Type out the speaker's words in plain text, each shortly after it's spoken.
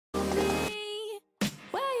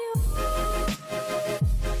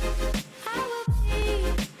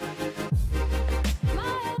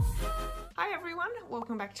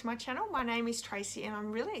back to my channel. My name is Tracy and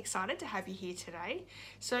I'm really excited to have you here today.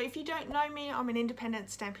 So if you don't know me, I'm an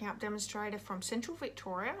independent Stampin' Up demonstrator from Central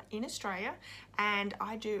Victoria in Australia, and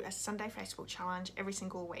I do a Sunday Facebook challenge every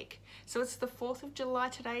single week. So it's the 4th of July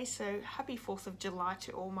today, so happy 4th of July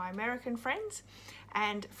to all my American friends.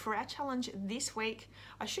 And for our challenge this week,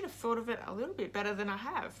 I should have thought of it a little bit better than I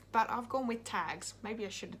have, but I've gone with tags. Maybe I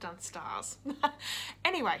should have done stars.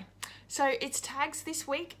 Anyway, so it's tags this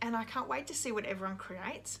week and I can't wait to see what everyone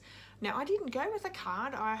creates. Now, I didn't go with a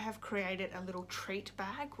card. I have created a little treat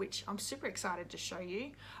bag, which I'm super excited to show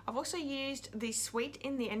you. I've also used the suite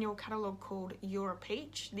in the annual catalogue called You're a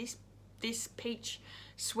Peach. This peach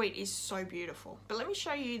suite is so beautiful. But let me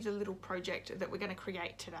show you the little project that we're going to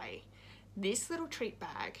create today. This little treat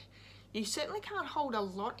bag, you certainly can't hold a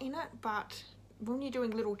lot in it, but when you're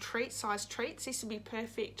doing little treat-sized treats, this would be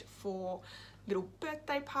perfect for little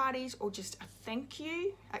birthday parties or just a thank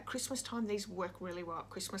you. At Christmas time, these work really well at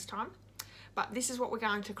Christmas time. But this is what we're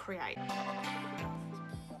going to create.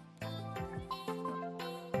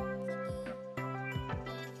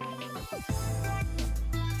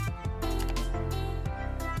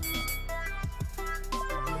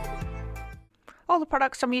 All the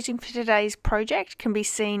products I'm using for today's project can be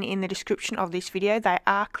seen in the description of this video. They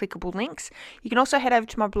are clickable links. You can also head over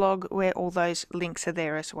to my blog where all those links are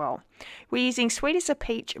there as well. We're using Sweet as a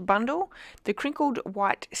Peach bundle, the crinkled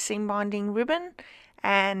white seam binding ribbon,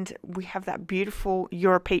 and we have that beautiful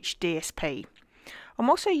You're a Peach DSP. I'm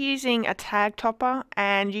also using a tag topper,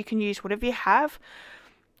 and you can use whatever you have.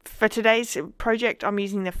 For today's project, I'm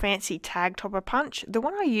using the fancy tag topper punch. The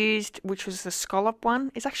one I used, which was the scallop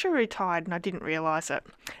one, is actually retired and I didn't realise it.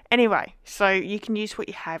 Anyway, so you can use what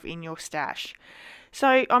you have in your stash.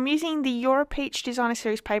 So I'm using the You're a Peach Designer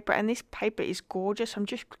Series paper, and this paper is gorgeous. I'm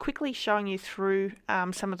just quickly showing you through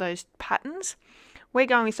some of those patterns. We're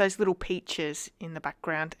going with those little peaches in the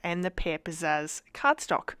background and the 𝒕𝒉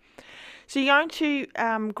cardstock. So you're going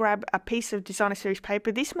to grab a piece of Designer Series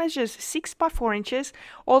paper. This measures 6 by 4 inches.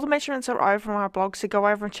 All the measurements are over on my blog, so go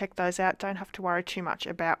over and check those out. Don't have to worry too much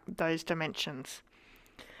about those dimensions.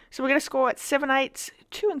 So we're going to score at 7/8,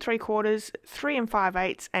 2 3/4, 3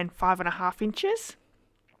 5/8, and 5.5 inches.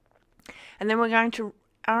 And then we're going to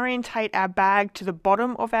orientate our bag to the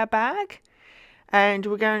bottom of our bag. And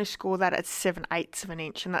we're going to score that at 7/8 of an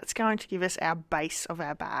inch, and that's going to give us our base of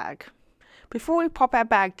our bag. Before we pop our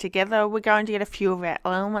bag together, we're going to get a few of our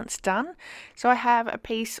elements done. So I have a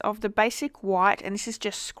piece of the basic white, and this is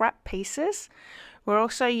just scrap pieces. We're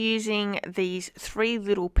also using these 3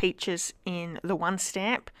 little peaches in the one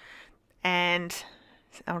stamp, and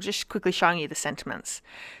I'll just quickly showing you the sentiments.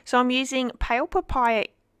 So I'm using Pale Papaya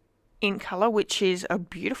in colour, which is a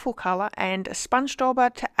beautiful colour, and a sponge dauber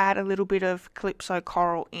to add a little bit of Calypso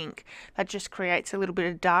Coral ink. That just creates a little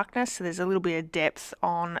bit of darkness, so there's a little bit of depth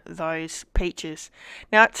on those peaches.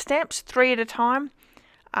 Now it stamps 3 at a time,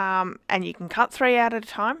 and you can cut 3 out at a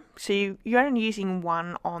time, so you're only using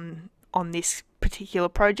 1 on this particular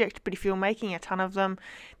project, but if you're making a ton of them,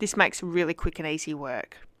 this makes really quick and easy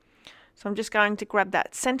work. So I'm just going to grab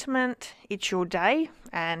that sentiment, It's Your Day,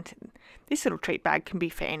 and this little treat bag can be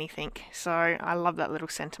for anything. So I love that little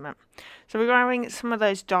sentiment. So we're grabbing some of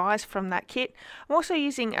those dies from that kit. I'm also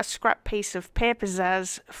using a scrap piece of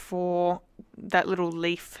𝒕𝒉 for that little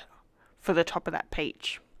leaf for the top of that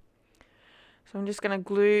peach. So I'm just going to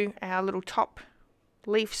glue our little top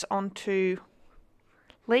leaves onto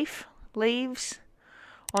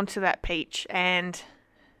onto that peach, and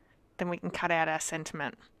then we can cut out our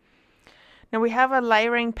sentiment. Now we have a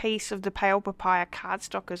layering piece of the Pale Papaya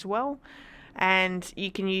cardstock as well, and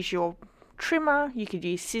you can use your trimmer, you could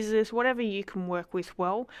use scissors, whatever you can work with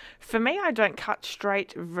well. For me, I don't cut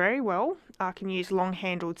straight very well. I can use long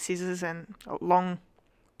handled scissors and long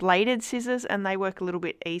bladed scissors, and they work a little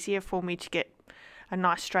bit easier for me to get a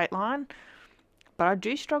nice straight line, but I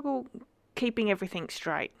do struggle keeping everything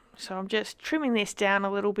straight. So I'm just trimming this down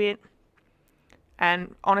a little bit,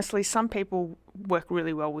 and honestly, some people work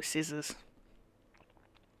really well with scissors.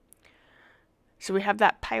 So we have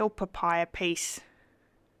that Pale Papaya piece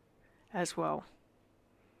as well.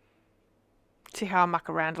 See how I muck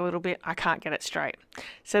around a little bit? I can't get it straight.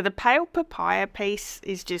 So the Pale Papaya piece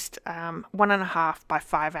is just 1.5 by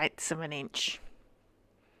 5/8 of an inch.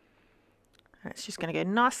 It's just going to go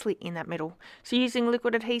nicely in that middle. So using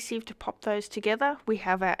liquid adhesive to pop those together, we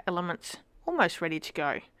have our elements almost ready to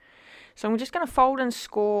go. So I'm just going to fold and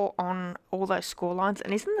score on all those score lines.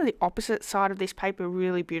 And isn't the opposite side of this paper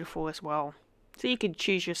really beautiful as well? So you could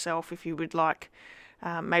choose yourself if you would like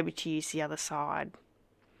maybe to use the other side.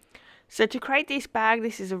 So to create this bag,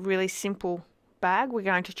 this is a really simple bag. We're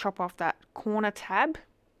going to chop off that corner tab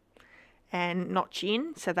and notch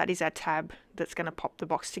in. So that is our tab that's going to pop the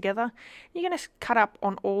box together. You're going to cut up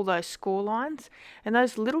on all those score lines, and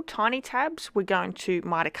those little tiny tabs we're going to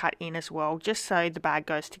miter cut in as well, just so the bag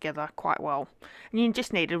goes together quite well. And you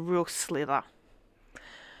just need a real slither.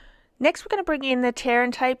 Next, we're going to bring in the tear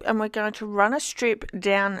and tape, and we're going to run a strip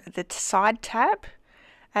down the side tab,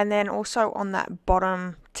 and then also on that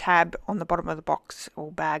bottom tab on the bottom of the box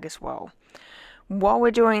or bag as well. While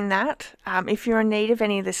we're doing that, if you're in need of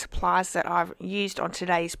any of the supplies that I've used on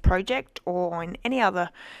today's project or in any other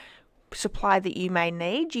supply that you may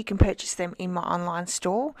need, you can purchase them in my online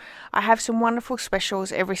store. I have some wonderful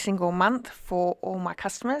specials every single month for all my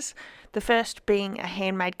customers. The first being a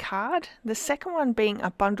handmade card, the second one being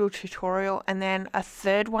a bundle tutorial, and then a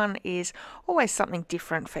third one is always something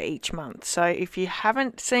different for each month. So if you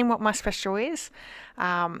haven't seen what my special is,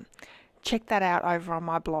 check that out over on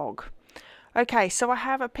my blog. Okay, so I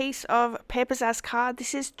have a piece of 𝒕 card.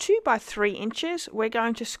 This is 2 by 3 inches. We're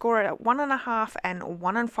going to score it at 1.5 and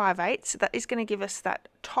 1 5/8. So that is going to give us that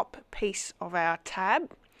top piece of our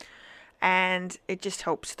tab, and it just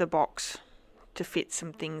helps the box to fit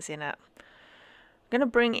some things in it. I'm going to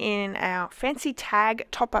bring in our fancy tag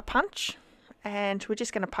topper punch, and we're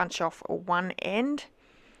just going to punch off one end.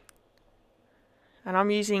 And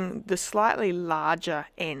I'm using the slightly larger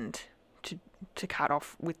end to cut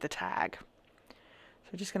off with the tag.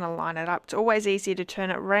 We're just going to line it up. It's always easier to turn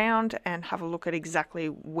it around and have a look at exactly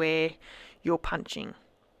where you're punching.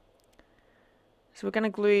 So we're going to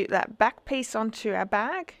glue that back piece onto our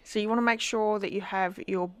bag. So you want to make sure that you have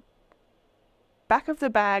your back of the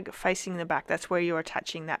bag facing the back. That's where you're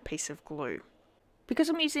attaching that piece of glue. Because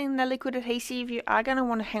I'm using the liquid adhesive, you are going to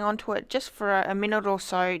want to hang on to it just for a minute or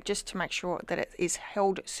so, just to make sure that it is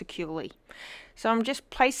held securely. So I'm just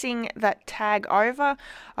placing that tag over.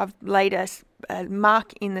 I've laid a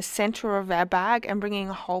mark in the center of our bag and bringing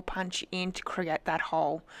a hole punch in to create that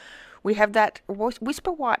hole. We have that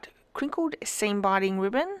Whisper White crinkled seam binding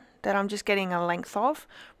ribbon that I'm just getting a length of.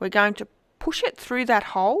 We're going to push it through that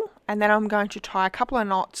hole, and then I'm going to tie a couple of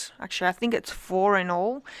knots. Actually, I think it's 4 in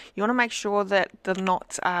all. You want to make sure that the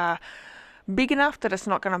knots are big enough that it's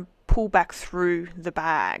not going to pull back through the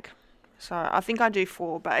bag. So I think I do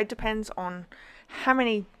 4, but it depends on how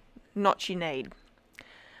many knots you need.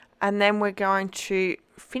 And then we're going to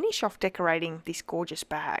finish off decorating this gorgeous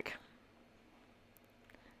bag.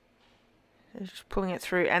 Just pulling it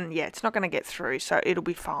through, and yeah, it's not going to get through, so it'll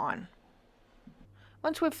be fine.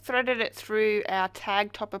 Once we've threaded it through our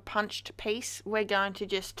tag topper punched piece, we're going to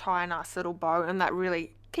just tie a nice little bow, and that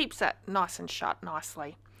really keeps that nice and shut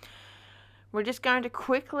nicely. We're just going to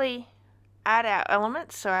quickly add our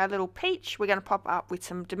elements. So our little peach, we're going to pop up with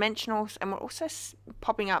some dimensionals, and we're also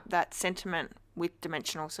popping up that sentiment with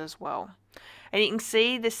dimensionals as well. And you can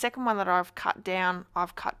see the second one that I've cut down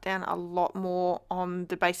a lot more on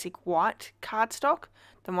the basic white cardstock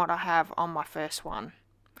than what I have on my first one.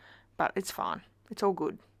 But it's fine. It's all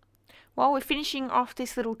good. While we're finishing off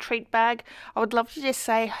this little treat bag, I would love to just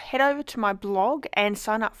say head over to my blog and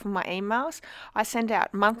sign up for my emails. I send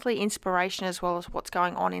out monthly inspiration as well as what's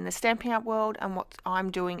going on in the Stampin' Up world and what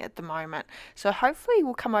I'm doing at the moment. So hopefully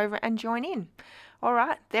you'll come over and join in.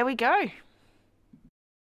 Alright, there we go.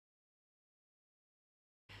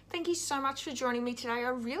 Thank you so much for joining me today. I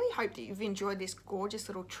really hope that you've enjoyed this gorgeous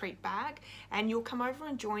little treat bag, and you'll come over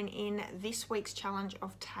and join in this week's challenge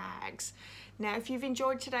of tags. Now, if you've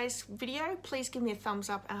enjoyed today's video, please give me a thumbs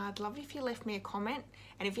up, and I'd love it if you left me a comment.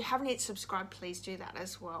 And if you haven't yet subscribed, please do that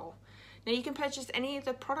as well. Now, you can purchase any of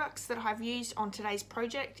the products that I've used on today's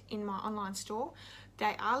project in my online store.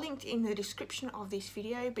 They are linked in the description of this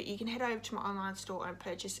video, but you can head over to my online store and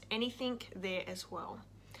purchase anything there as well.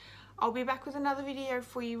 I'll be back with another video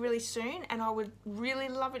for you really soon, and I would really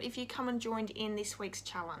love it if you come and joined in this week's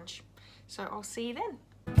challenge. So I'll see you then.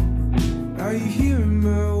 Are you hearing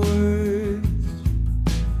my words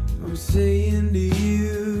I'm saying to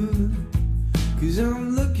you? 'Cause I'm